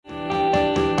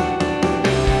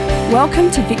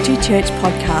Welcome to Victory Church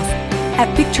Podcast.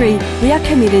 At Victory, we are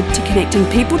committed to connecting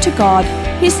people to God,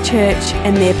 His church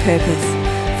and their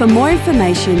purpose. For more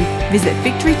information, visit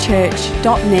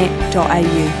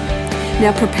victorychurch.net.au.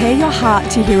 Now prepare your heart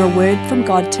to hear a word from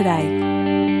God today.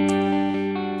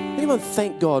 Anyone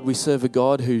thank God we serve a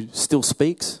God who still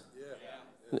speaks?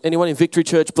 Anyone in Victory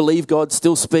Church believe God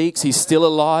still speaks? He's still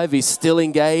alive, He's still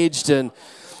engaged. And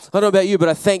I don't know about you, but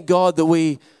I thank God that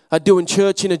we are doing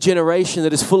church in a generation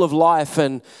that is full of life.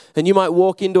 And you might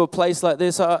walk into a place like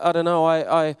this. I don't know,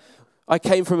 I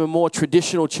came from a more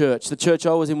traditional church. The church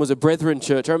I was in was a Brethren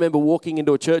church. I remember walking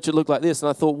into a church that looked like this, and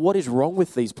I thought, what is wrong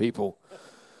with these people?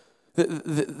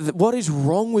 What is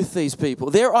wrong with these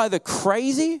people? They're either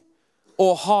crazy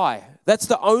or high. That's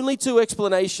the only two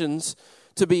explanations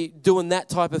to be doing that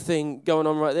type of thing going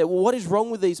on right there. Well, what is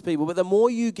wrong with these people? But the more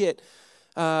you get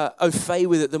au fait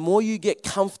with it, the more you get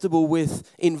comfortable with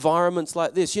environments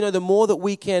like this, the more that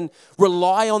we can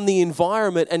rely on the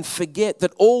environment and forget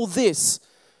that all this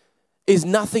is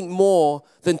nothing more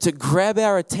than to grab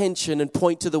our attention and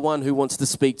point to the one who wants to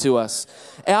speak to us.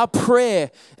 Our prayer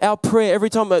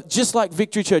every time, just like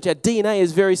Victory Church, our DNA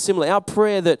is very similar. Our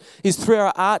prayer that is through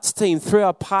our arts team, through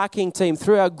our parking team,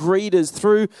 through our greeters,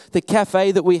 through the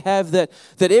cafe that we have, that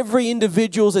every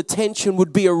individual's attention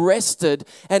would be arrested,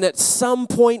 and at some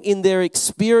point in their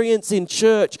experience in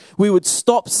church, we would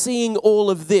stop seeing all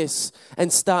of this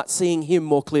and start seeing Him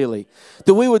more clearly.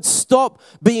 That we would stop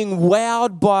being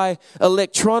wowed by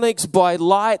electronics, by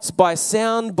lights, by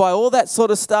sound, by all that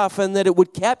sort of stuff, and that it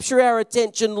would capture our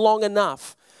attention long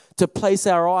enough to place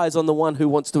our eyes on the one who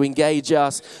wants to engage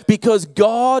us, because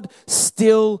God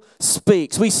still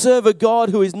speaks. We serve a God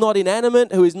who is not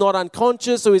inanimate, who is not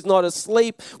unconscious, who is not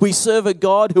asleep. We serve a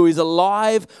God who is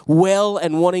alive, well,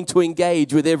 and wanting to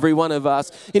engage with every one of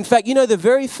us. In fact, the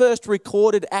very first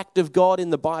recorded act of God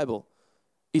in the Bible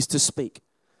is to speak.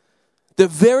 The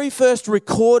very first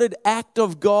recorded act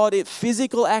of God,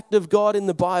 physical act of God in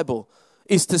the Bible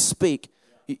is to speak.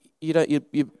 You're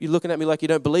looking at me like you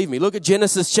don't believe me. Look at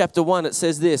Genesis chapter 1. It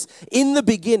says this: in the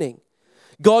beginning,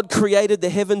 God created the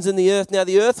heavens and the earth. Now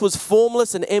the earth was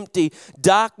formless and empty.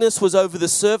 Darkness was over the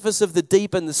surface of the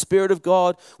deep, and the Spirit of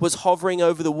God was hovering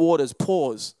over the waters.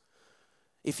 Pause.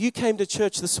 If you came to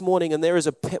church this morning and there is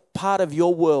a part of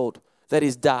your world that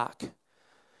is dark,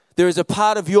 there is a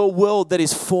part of your world that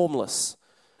is formless.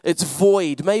 It's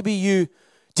void. Maybe you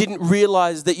didn't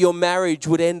realize that your marriage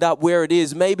would end up where it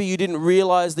is. Maybe you didn't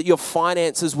realize that your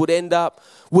finances would end up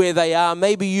where they are.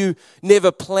 Maybe you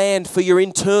never planned for your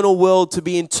internal world to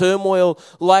be in turmoil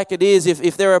like it is.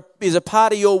 If there is a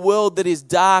part of your world that is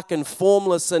dark and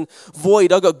formless and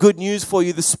void, I've got good news for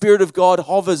you. The Spirit of God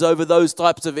hovers over those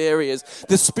types of areas.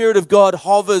 The Spirit of God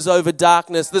hovers over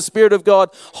darkness. The Spirit of God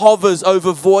hovers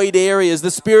over void areas.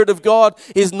 The Spirit of God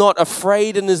is not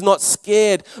afraid and is not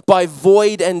scared by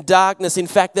void and darkness. In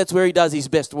fact, that's where He does His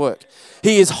best work.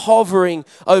 He is hovering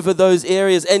over those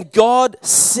areas. And God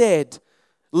said,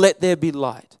 "Let there be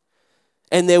light."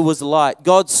 And there was light.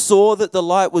 God saw that the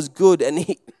light was good, and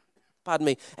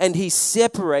He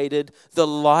separated the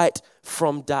light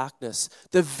from darkness.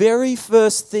 The very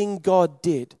first thing God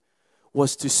did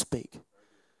was to speak.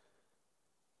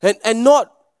 And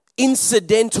not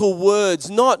incidental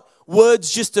words, not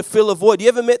words just to fill a void. You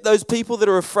ever met those people that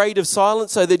are afraid of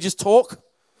silence, so they just talk?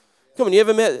 Come on, you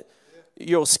ever met?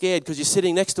 You're all scared because you're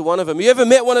sitting next to one of them. You ever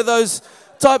met one of those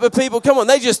type of people? Come on,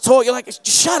 they just talk. You're like,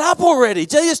 shut up already.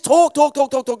 They just talk.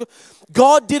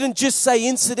 God didn't just say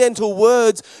incidental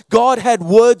words. God had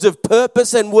words of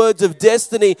purpose and words of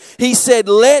destiny. He said,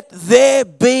 let there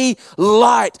be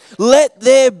light. Let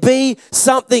there be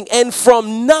something. And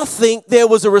from nothing, there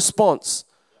was a response.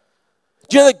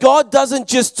 Do you know that God doesn't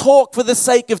just talk for the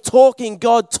sake of talking?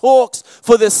 God talks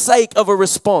for the sake of a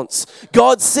response.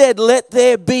 God said, let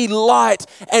there be light,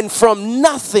 and from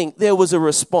nothing there was a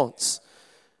response.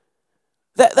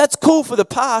 That's cool for the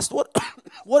past.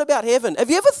 What about heaven? Have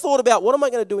you ever thought about, what am I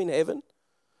going to do in heaven?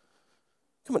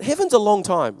 Come on, heaven's a long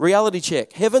time. Reality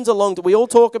check. Heaven's a long time. We all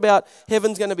talk about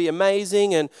heaven's going to be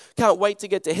amazing and can't wait to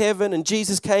get to heaven, and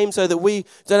Jesus came so that we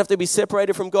don't have to be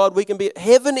separated from God.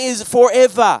 Heaven is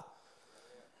forever.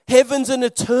 Heaven's an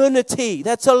eternity.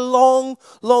 That's a long,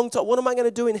 long time. What am I going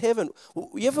to do in heaven?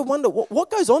 You ever wonder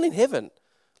what goes on in heaven?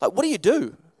 Like, what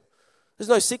do? There's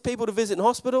no sick people to visit in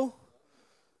hospital.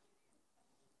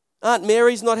 Aunt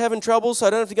Mary's not having trouble, so I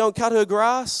don't have to go and cut her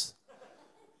grass.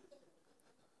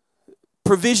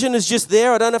 Provision is just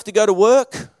there. I don't have to go to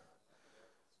work.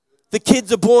 The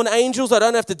kids are born angels. I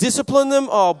don't have to discipline them.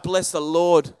 Oh, bless the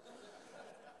Lord.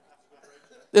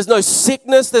 There's no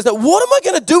sickness. What am I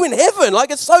going to do in heaven?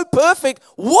 Like, it's so perfect.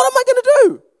 What am I going to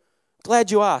do?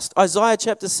 Glad you asked. Isaiah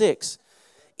chapter 6.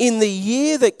 In the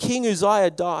year that King Uzziah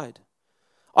died,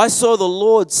 I saw the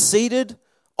Lord seated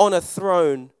on a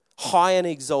throne, high and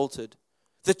exalted.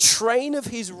 The train of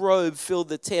his robe filled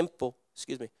the temple.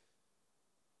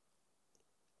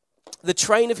 The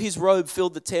train of his robe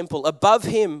filled the temple. Above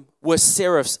him were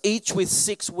seraphs, each with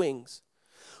 6 wings.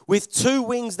 With 2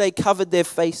 wings they covered their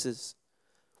faces.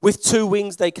 With 2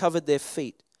 wings they covered their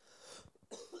feet.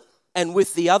 And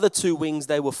with the other 2 wings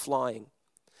they were flying.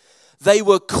 They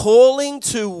were calling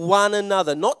to one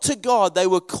another, not to God, they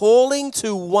were calling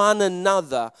to one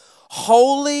another.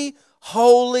 Holy,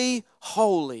 holy,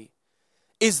 holy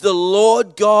is the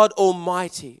Lord God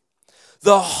Almighty.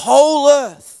 The whole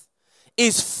earth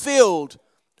is filled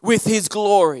with his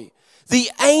glory. The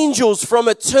angels from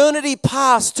eternity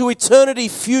past to eternity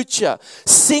future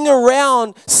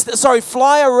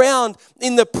fly around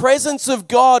in the presence of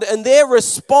God, and their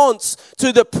response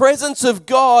to the presence of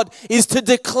God is to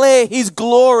declare his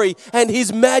glory and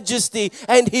his majesty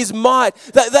and his might.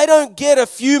 They don't get a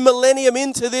few millennium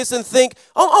into this and think,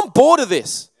 I'm bored of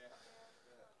this.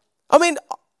 I mean,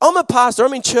 I'm a pastor.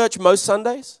 I'm in church most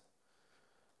Sundays.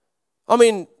 I'm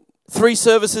in 3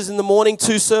 services in the morning,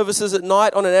 2 services at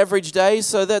night on an average day.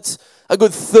 So that's a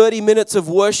good 30 minutes of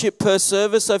worship per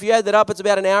service. So if you add that up, it's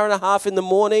about an hour and a half in the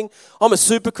morning. I'm a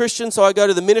super Christian, so I go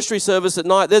to the ministry service at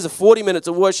night. There's a 40 minutes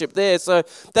of worship there. So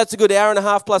that's a good hour and a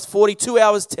half plus 40, 2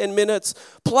 hours, 10 minutes.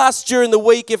 Plus during the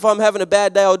week, if I'm having a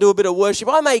bad day, I'll do a bit of worship.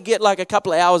 I may get like a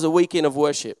couple of hours a weekend of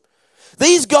worship.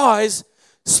 These guys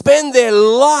spend their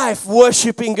life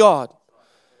worshiping God.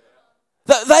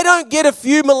 They don't get a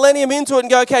few millennium into it and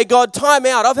go, okay, God, time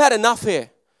out. I've had enough here.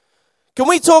 Can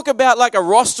we talk about like a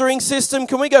rostering system?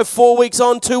 Can we go 4 weeks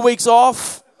on, 2 weeks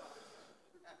off?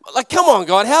 Like, come on,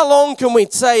 God. How long can we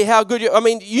say how good you... I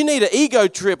mean, you need an ego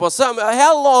trip or something.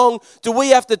 How long do we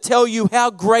have to tell you how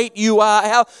great you are?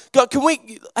 How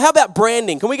about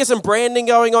branding? Can we get some branding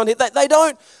going on here? They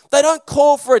don't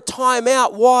call for a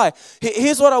timeout. Why?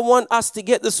 Here's what I want us to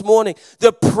get this morning.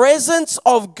 The presence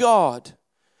of God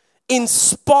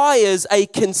inspires a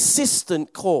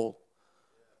consistent call.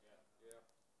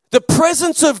 The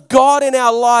presence of God in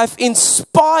our life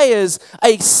inspires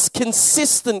a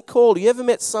consistent call. You ever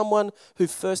met someone who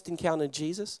first encountered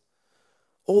Jesus?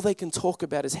 All they can talk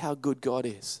about is how good God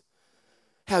is,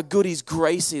 how good his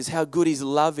grace is, how good his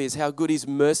love is, how good his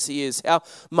mercy is, how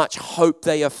much hope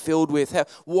they are filled with.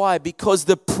 Why? Because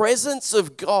the presence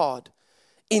of God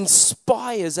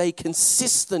inspires a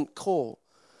consistent call.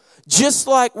 Just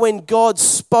like when God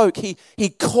spoke, he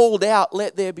called out,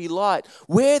 let there be light.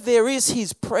 Where there is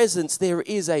his presence, there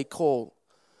is a call.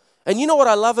 And you know what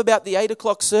I love about the 8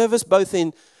 o'clock service, both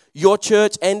in your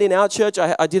church and in our church?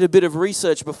 I did a bit of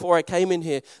research before I came in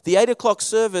here. The 8 o'clock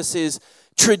service is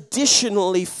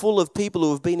traditionally full of people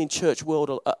who have been in church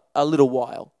world a little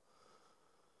while.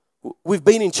 We've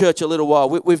been in church a little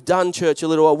while. We've done church a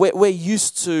little while. We're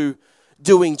used to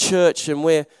doing church, and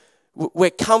we're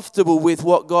comfortable with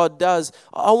what God does.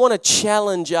 I want to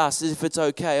challenge us, if it's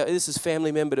okay. This is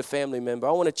family member to family member.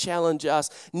 I want to challenge us.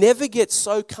 Never get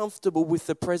so comfortable with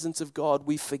the presence of God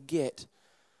we forget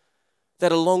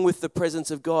that along with the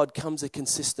presence of God comes a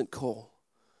consistent call.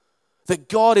 That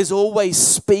God is always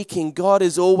speaking. God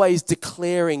is always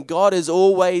declaring. God is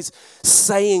always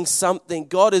saying something.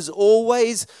 God is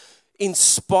always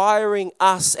inspiring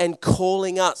us and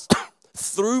calling us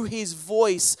through his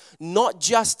voice, not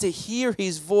just to hear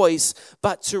his voice,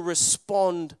 but to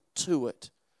respond to it.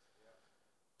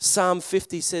 Psalm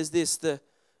 50 says this, the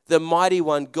mighty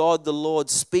one, God the Lord,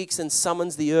 speaks and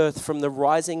summons the earth from the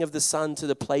rising of the sun to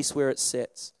the place where it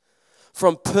sets.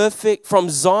 From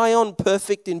Zion,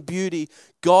 perfect in beauty,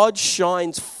 God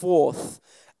shines forth.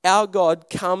 Our God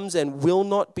comes and will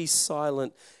not be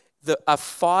silent. A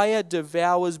fire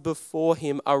devours before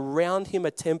him. Around him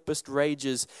a tempest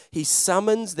rages. He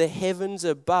summons the heavens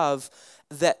above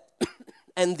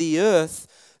and the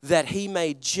earth that he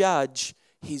may judge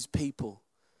his people.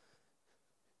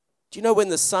 Do you know when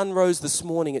the sun rose this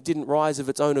morning, it didn't rise of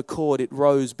its own accord. It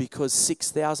rose because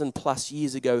 6,000 plus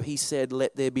years ago he said,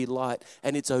 let there be light,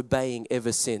 and it's obeying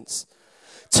ever since.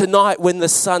 Tonight, when the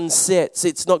sun sets,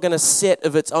 it's not going to set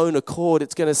of its own accord.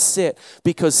 It's going to set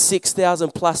because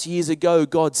 6,000 plus years ago,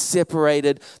 God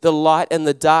separated the light and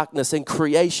the darkness, and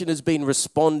creation has been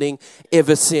responding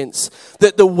ever since.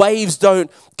 That the waves don't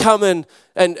come and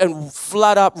and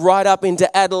flood up right up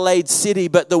into Adelaide City,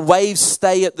 but the waves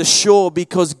stay at the shore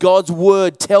because God's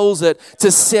word tells it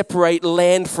to separate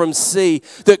land from sea.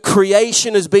 That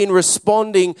creation has been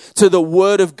responding to the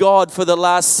word of God for the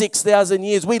last 6,000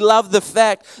 years. We love the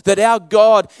fact that our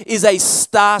God is a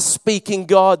star-speaking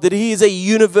God, that he is a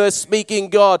universe-speaking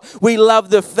God. We love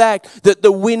the fact that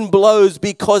the wind blows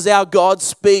because our God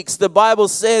speaks. The Bible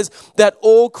says that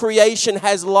all creation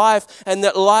has life and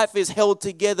that life is held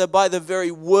together by the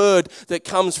very word that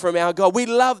comes from our God. We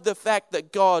love the fact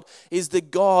that God is the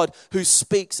God who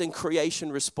speaks and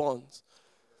creation responds.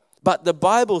 But the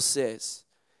Bible says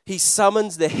he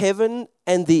summons the heaven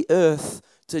and the earth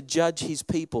to judge his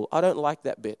people. I don't like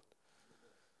that bit.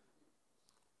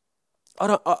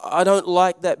 I don't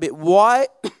like that bit. Why?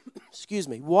 Excuse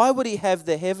me. Why would he have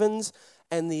the heavens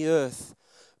and the earth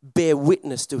bear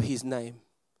witness to his name?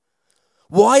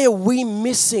 Why are we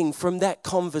missing from that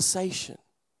conversation?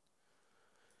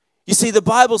 You see, the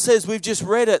Bible says, we've just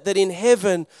read it, that in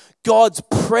heaven, God's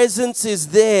presence is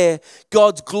there,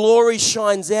 God's glory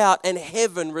shines out, and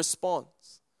heaven responds.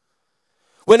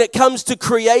 When it comes to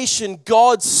creation,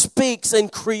 God speaks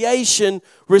and creation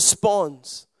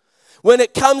responds. When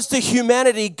it comes to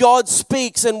humanity, God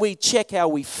speaks and we check how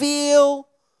we feel,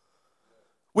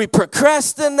 we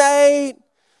procrastinate,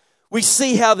 we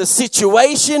see how the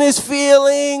situation is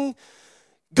feeling.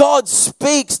 God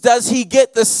speaks. Does he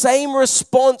get the same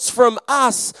response from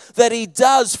us that he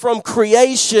does from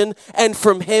creation and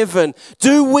from heaven?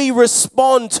 Do we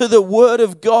respond to the word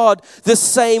of God the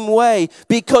same way?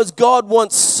 Because God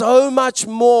wants so much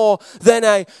more than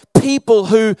a people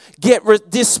who get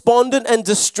despondent and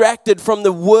distracted from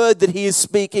the word that he is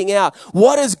speaking out.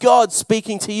 What is God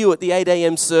speaking to you at the 8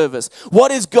 a.m. service?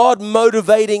 What is God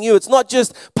motivating you? It's not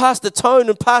just Pastor Tone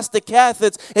and Pastor Kath,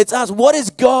 it's us. What is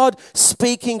God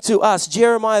speaking to us?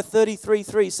 Jeremiah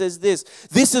 33:3 says this.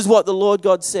 This is what the Lord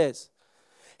God says.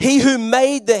 He who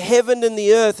made the heaven and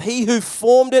the earth, he who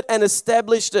formed it and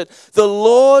established it, the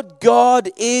Lord God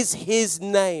is his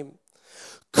name.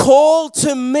 Call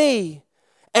to me,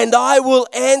 and I will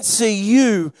answer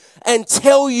you and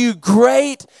tell you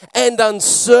great and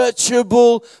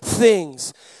unsearchable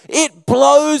things. It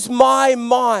blows my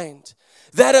mind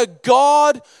that a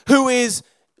God who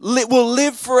will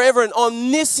live forever, an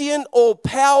omniscient or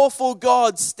powerful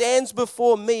God, stands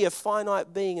before me, a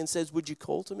finite being, and says, would you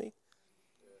call to me?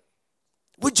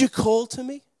 Would you call to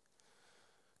me?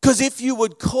 Because if you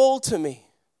would call to me,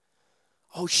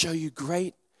 I'll show you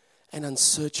great and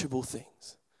unsearchable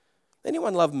things.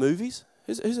 Anyone love movies?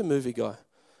 Who's a movie guy?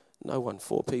 No one.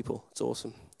 4 people. It's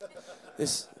awesome.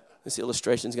 This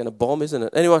illustration's going to bomb, isn't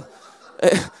it? Anyone?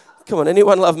 Come on.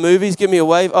 Anyone love movies? Give me a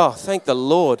wave. Oh, thank the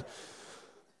Lord.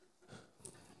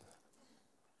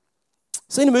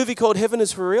 Seen a movie called Heaven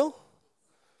is for Real?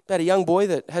 About a young boy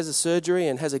that has a surgery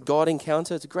and has a God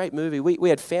encounter. It's a great movie. We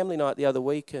had family night the other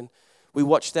week and we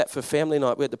watched that for family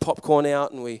night. We had the popcorn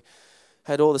out and we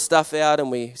had all the stuff out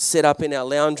and we set up in our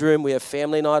lounge room. We have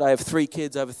family night. I have 3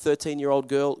 kids. I have a 13-year-old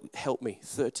girl. Help me.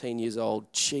 13 years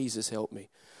old. Jesus, help me.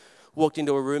 Walked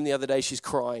into a room the other day. She's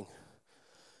crying.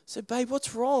 I said, babe,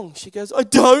 what's wrong? She goes, I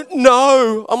don't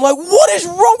know. I'm like, what is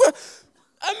wrong with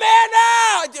Amanda?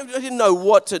 I didn't know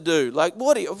what to do. Like,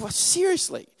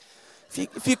 seriously?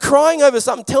 If you're crying over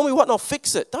something, tell me what and I'll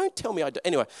fix it. Don't tell me I do.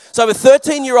 Anyway, so I have a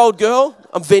 13-year-old girl.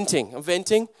 I'm venting. I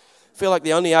feel like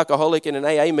the only alcoholic in an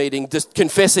AA meeting just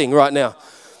confessing right now.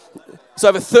 So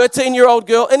I have a 13-year-old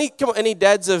girl. Any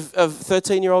dads of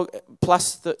 13-year-old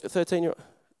plus 13-year-old?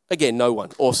 Again, no one.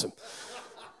 Awesome.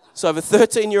 So I have a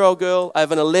 13-year-old girl, I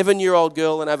have an 11-year-old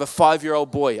girl, and I have a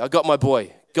 5-year-old boy. I got my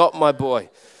boy.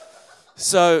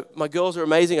 So my girls are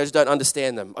amazing. I just don't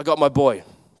understand them. I got my boy.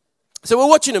 So we're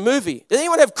watching a movie. Does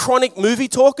anyone have chronic movie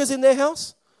talkers in their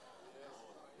house?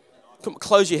 Come,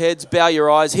 close your heads, bow your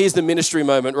eyes. Here's the ministry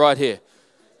moment right here.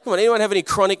 Come on, anyone have any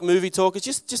chronic movie talkers?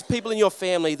 Just people in your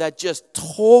family that just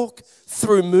talk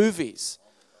through movies.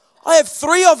 I have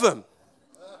 3 of them.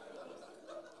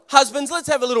 Husbands, let's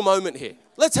have a little moment here.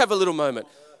 Let's have a little moment.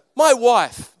 My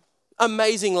wife,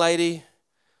 amazing lady,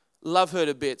 love her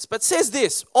to bits, but says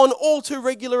this on all too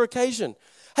regular occasion.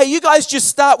 Hey, you guys just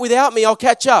start without me, I'll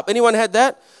catch up. Anyone had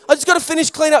that? I just got to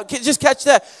finish clean up, just catch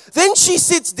that. Then she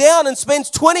sits down and spends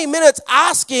 20 minutes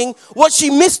asking what she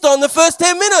missed on the first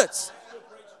 10 minutes.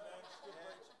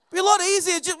 It'd be a lot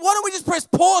easier. Why don't we just press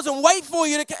pause and wait for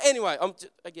you to... Anyway, I'm just,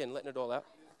 again, letting it all out.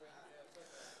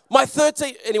 My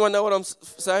 13... Anyone know what I'm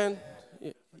saying?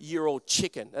 You're all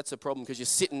chicken. That's a problem because you're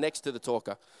sitting next to the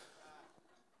talker.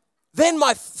 Then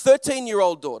my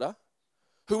 13-year-old daughter,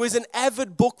 who is an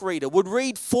avid book reader, would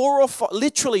read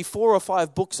literally 4 or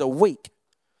 5 books a week.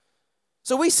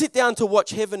 So we sit down to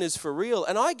watch Heaven is for Real,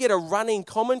 and I get a running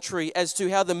commentary as to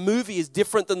how the movie is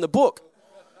different than the book.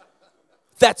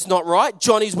 That's not right.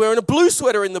 Johnny's wearing a blue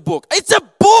sweater in the book. It's a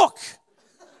book!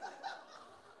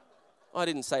 I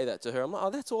didn't say that to her. I'm like, oh,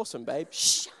 that's awesome, babe.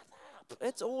 Shut up.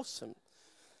 That's awesome.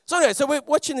 So anyway, so we're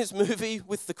watching this movie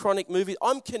with the Chronic movie.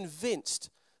 I'm convinced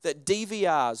that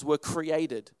DVRs were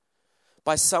created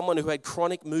by someone who had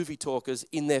chronic movie talkers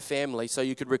in their family so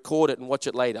you could record it and watch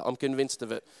it later. I'm convinced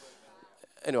of it.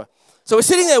 Anyway, so we're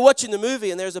sitting there watching the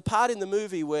movie, and there's a part in the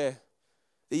movie where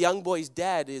the young boy's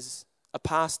dad is a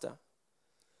pastor.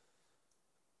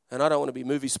 And I don't want to be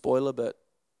movie spoiler, but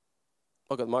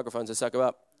I've got the microphone, so suck it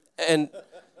up. And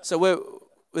so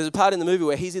there's a part in the movie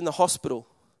where he's in the hospital.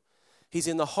 He's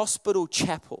in the hospital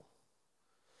chapel.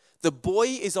 The boy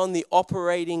is on the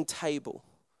operating table.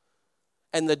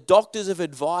 And the doctors have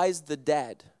advised the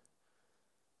dad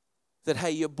that,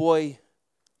 hey, your boy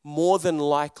more than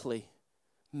likely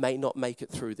may not make it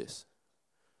through this.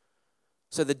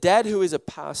 So the dad, who is a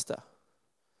pastor,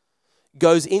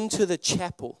 goes into the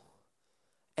chapel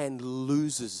and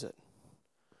loses it.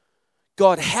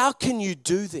 God, how can you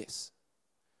do this?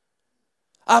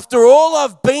 After all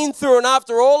I've been through and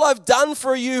after all I've done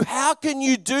for you, how can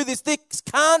you do this? There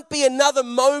can't be another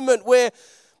moment where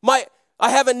I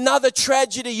have another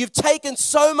tragedy. You've taken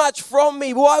so much from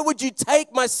me. Why would you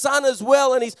take my son as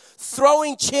well? And he's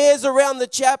throwing chairs around the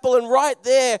chapel. And right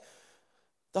there,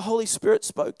 the Holy Spirit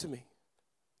spoke to me.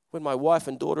 When my wife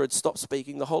and daughter had stopped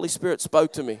speaking, the Holy Spirit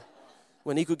spoke to me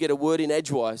when he could get a word in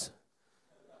edgewise.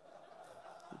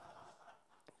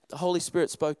 The Holy Spirit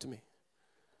spoke to me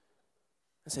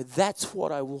and said, that's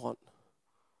what I want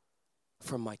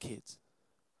from my kids.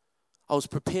 I was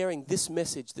preparing this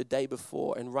message the day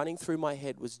before, and running through my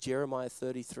head was Jeremiah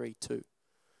 33:2.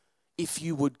 If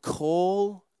you would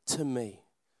call to me,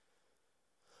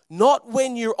 not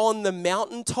when you're on the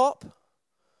mountaintop,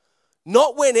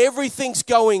 not when everything's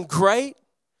going great,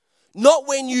 not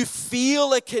when you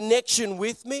feel a connection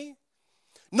with me,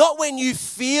 not when you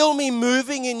feel me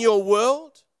moving in your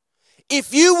world.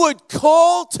 If you would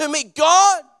call to me,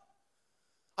 God,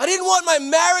 I didn't want my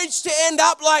marriage to end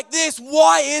up like this.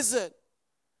 Why is it?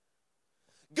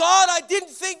 God, I didn't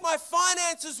think my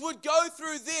finances would go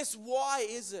through this. Why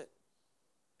is it?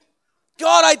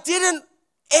 God, I didn't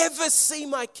ever see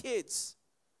my kids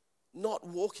not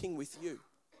walking with you.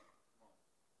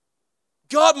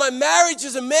 God, my marriage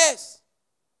is a mess.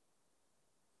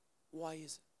 Why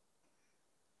is it?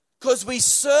 Because we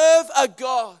serve a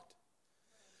God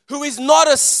who is not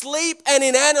asleep and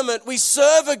inanimate. We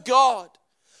serve a God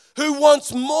who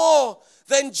wants more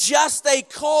than just a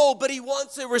call, but he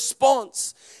wants a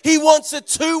response. He wants a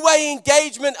two-way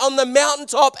engagement on the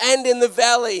mountaintop and in the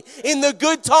valley, in the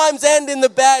good times and in the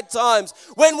bad times.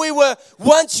 When we were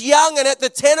once young and at the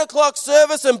 10 o'clock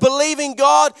service and believing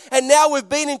God, and now we've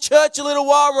been in church a little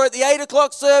while, we're at the 8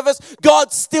 o'clock service,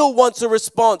 God still wants a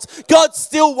response. God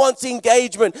still wants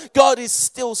engagement. God is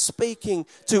still speaking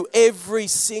to every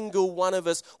single one of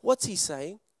us. What's he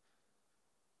saying?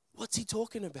 What's he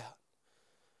talking about?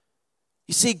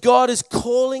 You see, God is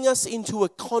calling us into a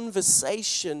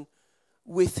conversation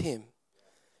with him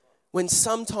when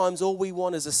sometimes all we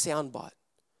want is a soundbite.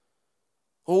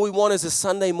 All we want is a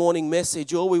Sunday morning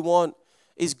message. All we want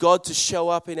is God to show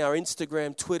up in our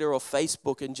Instagram, Twitter, or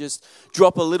Facebook and just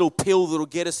drop a little pill that'll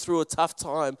get us through a tough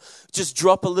time. Just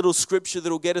drop a little scripture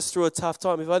that'll get us through a tough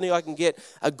time. If only I can get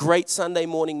a great Sunday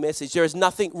morning message. There is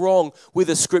nothing wrong with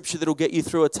a scripture that'll get you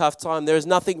through a tough time. There is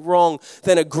nothing wrong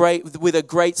with a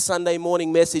great Sunday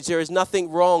morning message. There is nothing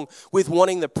wrong with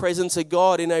wanting the presence of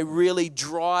God in a really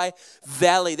dry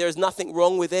valley. There is nothing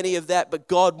wrong with any of that, but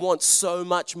God wants so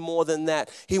much more than that.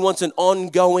 He wants an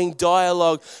ongoing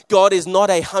dialogue. God is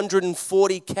not a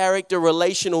 140 character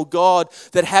relational God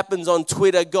that happens on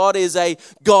Twitter. God is a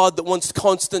God that wants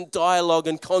constant dialogue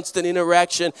and constant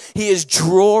interaction. He is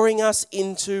drawing us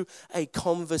into a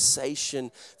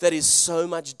conversation that is so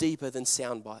much deeper than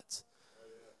sound bites.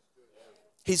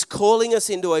 He's calling us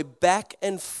into a back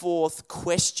and forth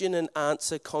question and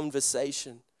answer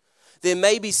conversation. There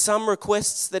may be some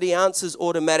requests that he answers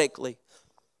automatically.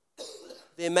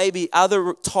 There may be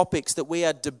other topics that we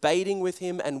are debating with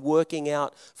him and working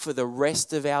out for the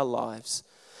rest of our lives.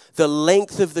 The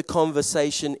length of the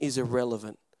conversation is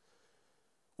irrelevant.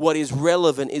 What is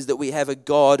relevant is that we have a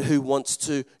God who wants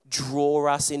to draw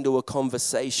us into a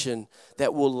conversation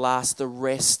that will last the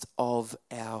rest of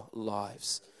our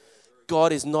lives.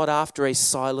 God is not after a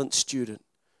silent student.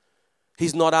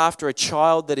 He's not after a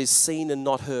child that is seen and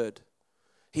not heard.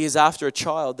 He is after a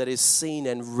child that is seen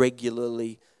and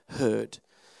regularly heard.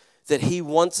 That he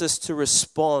wants us to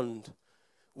respond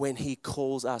when he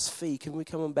calls us. Fee, can we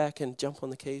come on back and jump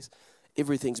on the keys?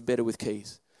 Everything's better with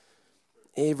keys.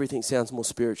 Everything sounds more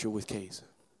spiritual with keys.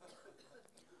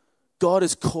 God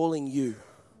is calling you.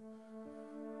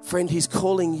 Friend, he's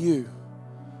calling you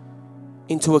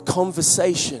into a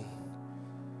conversation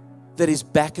that is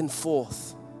back and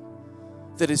forth,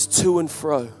 that is to and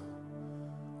fro.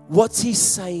 What's he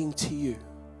saying to you?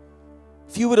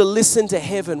 If you were to listen to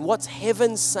heaven, what's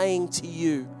heaven saying to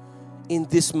you in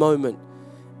this moment,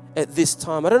 at this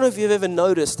time? I don't know if you've ever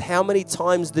noticed how many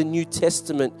times the New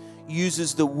Testament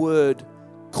uses the word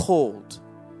called.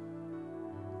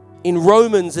 In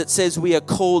Romans, it says we are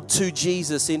called to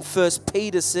Jesus. In 1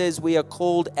 Peter says we are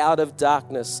called out of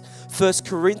darkness. 1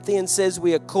 Corinthians says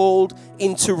we are called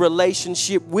into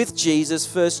relationship with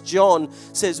Jesus. 1 John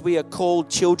says we are called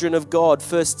children of God.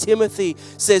 1 Timothy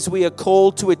says we are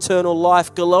called to eternal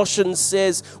life. Colossians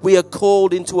says we are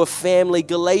called into a family.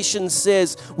 Galatians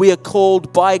says we are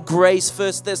called by grace.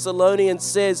 1 Thessalonians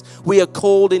says we are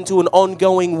called into an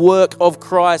ongoing work of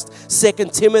Christ.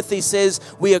 2 Timothy says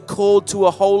we are called to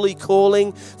a holy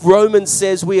calling. Romans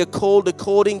says we are called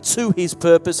according to his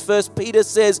purpose. 1 Peter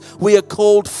says we are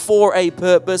called for a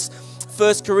purpose.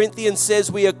 1 Corinthians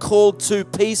says we are called to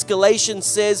peace. Galatians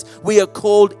says we are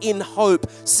called in hope.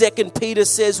 2 Peter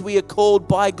says we are called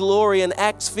by glory. And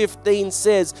Acts 15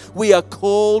 says we are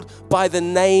called by the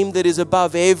name that is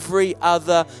above every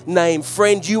other name.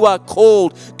 Friend, you are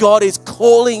called. God is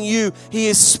calling you. He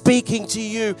is speaking to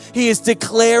you. He is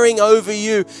declaring over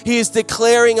you. He is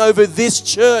declaring over this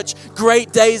church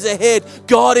great days ahead.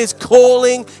 God is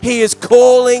calling. He is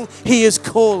calling. He is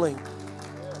calling.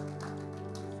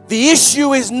 The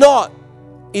issue is not,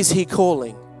 is he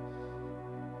calling?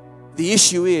 The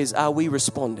issue is, are we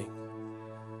responding?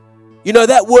 You know,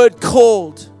 that word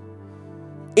called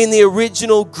in the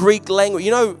original Greek language,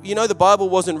 you know the Bible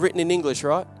wasn't written in English,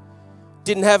 right?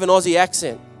 Didn't have an Aussie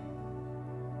accent.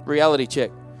 Reality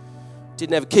check.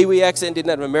 Didn't have a Kiwi accent, didn't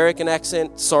have an American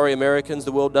accent. Sorry, Americans,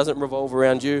 the world doesn't revolve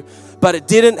around you. But it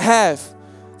didn't have,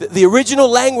 the original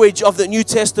language of the New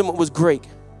Testament was Greek.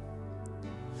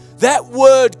 That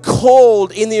word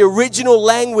called in the original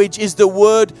language is the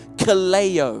word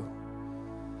kaleo.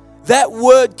 That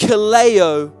word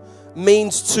kaleo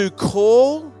means to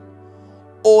call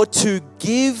or to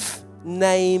give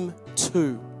name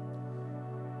to.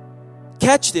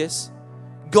 Catch this.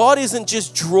 God isn't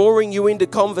just drawing you into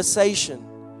conversation.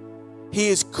 He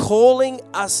is calling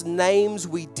us names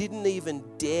we didn't even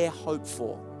dare hope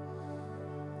for.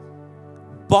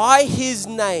 By his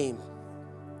name,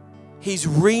 he's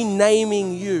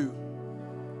renaming you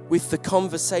with the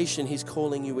conversation he's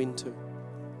calling you into.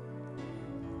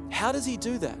 How does he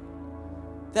do that?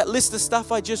 That list of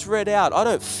stuff I just read out, I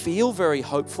don't feel very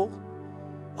hopeful.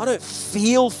 I don't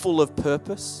feel full of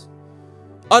purpose.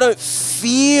 I don't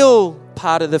feel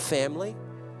part of the family.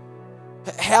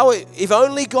 If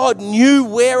only God knew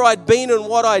where I'd been and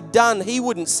what I'd done, he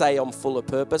wouldn't say I'm full of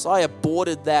purpose. I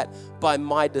aborted that by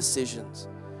my decisions.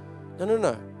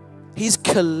 No. He's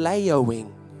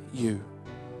kaleoing you.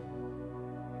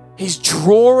 He's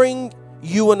drawing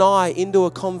you and I into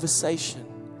a conversation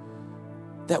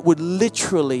that would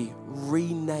literally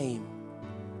rename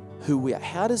who we are.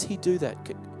 How does he do that?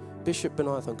 Bishop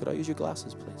Benathon, could I use your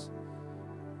glasses, please?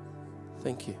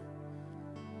 Thank you.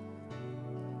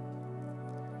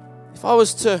 If I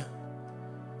was to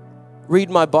read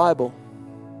my Bible,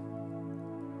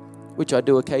 which I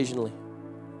do occasionally,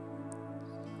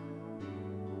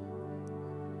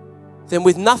 then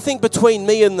with nothing between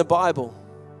me and the Bible,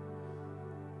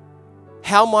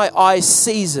 how my eye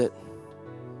sees it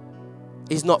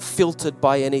is not filtered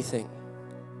by anything.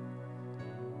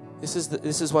 This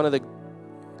is one of the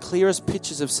clearest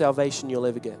pictures of salvation you'll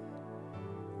ever get.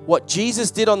 What Jesus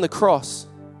did on the cross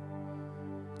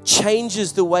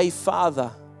changes the way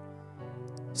Father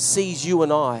sees you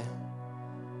and I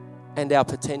and our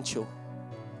potential.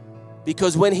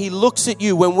 Because when he looks at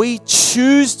you, when we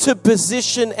choose to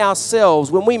position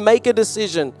ourselves, when we make a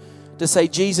decision to say,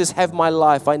 Jesus, have my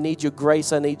life, I need your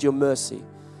grace, I need your mercy,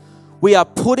 we are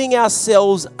putting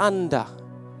ourselves under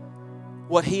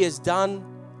what he has done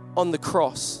on the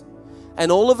cross.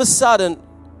 And all of a sudden,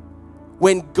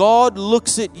 when God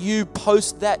looks at you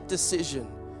post that decision,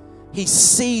 he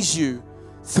sees you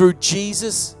through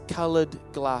Jesus-colored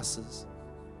glasses.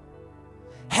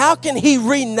 How can he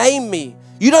rename me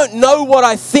You don't know what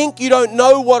I think. You don't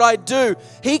know what I do.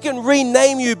 He can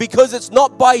rename you because it's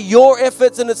not by your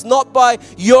efforts and it's not by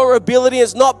your ability.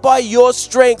 It's not by your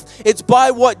strength. It's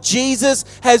by what Jesus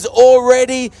has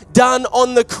already done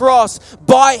on the cross.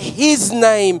 By His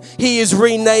name, He is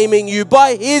renaming you.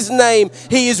 By His name,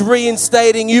 He is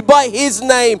reinstating you. By His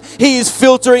name, He is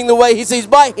filtering the way He sees.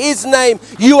 By His name,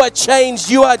 you are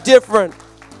changed. You are different.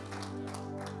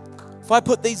 If I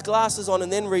put these glasses on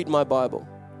and then read my Bible,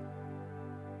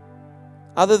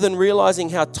 other than realizing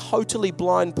how totally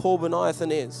blind Paul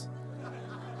Beniathan is,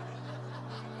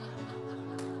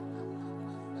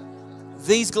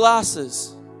 these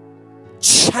glasses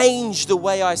change the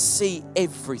way I see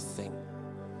everything.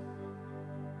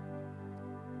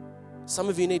 Some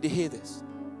of you need to hear this.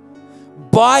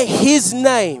 By His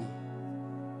name,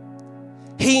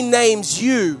 He names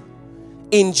you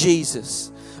in Jesus.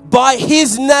 By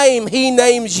His name, He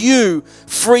names you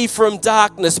free from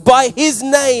darkness. By His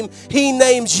name, He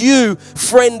names you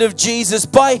friend of Jesus.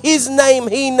 By His name,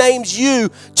 He names you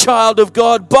child of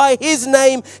God. By His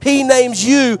name, He names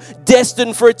you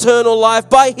destined for eternal life.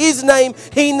 By His name,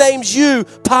 He names you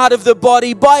part of the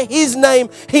body. By His name,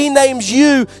 He names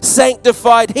you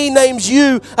sanctified. He names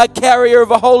you a carrier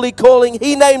of a holy calling.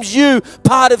 He names you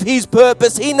part of His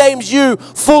purpose. He names you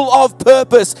full of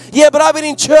purpose. Yeah, but I've been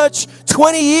in church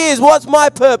 20 years. What's my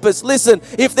purpose? Listen,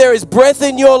 if there is breath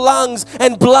in your lungs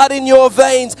and blood in your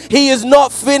veins, He is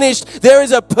not finished. There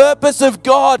is a purpose of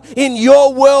God in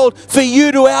your world for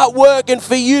you to outwork and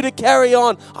for you to carry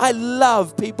on. I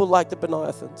love people like the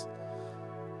Beniathans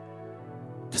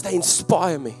because they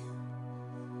inspire me.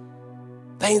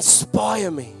 They inspire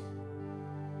me.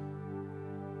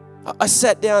 I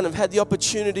sat down and had the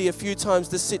opportunity a few times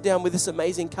to sit down with this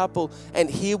amazing couple and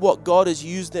hear what God has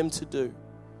used them to do.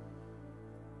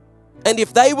 And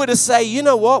if they were to say, you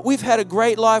know what, we've had a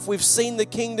great life, we've seen the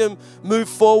kingdom move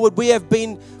forward, we have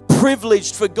been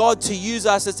privileged for God to use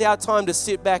us, it's our time to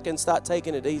sit back and start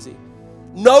taking it easy.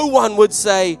 No one would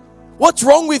say, what's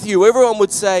wrong with you? Everyone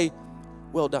would say,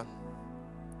 well done.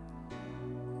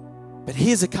 But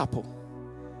here's a couple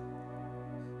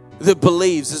that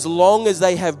believes as long as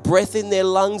they have breath in their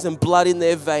lungs and blood in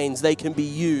their veins, they can be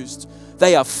used.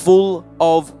 They are full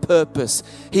of purpose.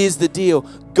 Here's the deal.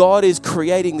 God is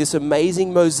creating this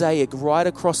amazing mosaic right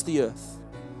across the earth.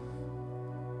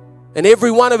 And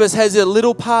every one of us has a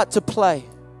little part to play.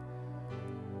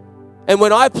 And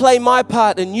when I play my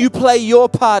part and you play your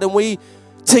part and we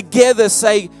together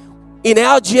say, in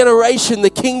our generation,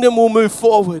 the kingdom will move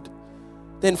forward,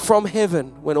 then from heaven,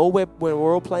 when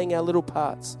we're all playing our little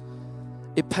parts,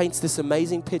 it paints this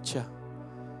amazing picture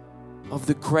of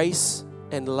the grace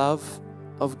and love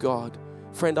of God.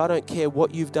 Friend, I don't care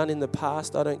what you've done in the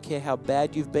past. I don't care how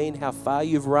bad you've been, how far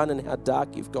you've run, and how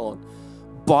dark you've gone.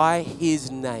 By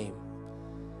His name,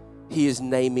 He is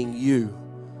naming you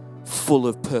full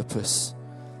of purpose.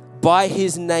 By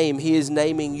His name, He is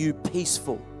naming you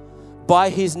peaceful. By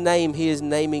His name, He is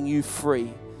naming you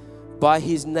free. By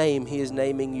His name, He is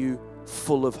naming you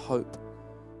full of hope.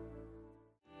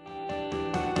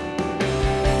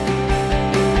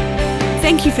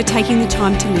 Thank you for taking the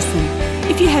time to listen.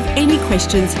 If you have any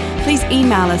questions, please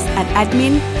email us at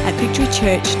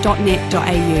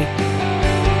admin@victorychurch.net.au.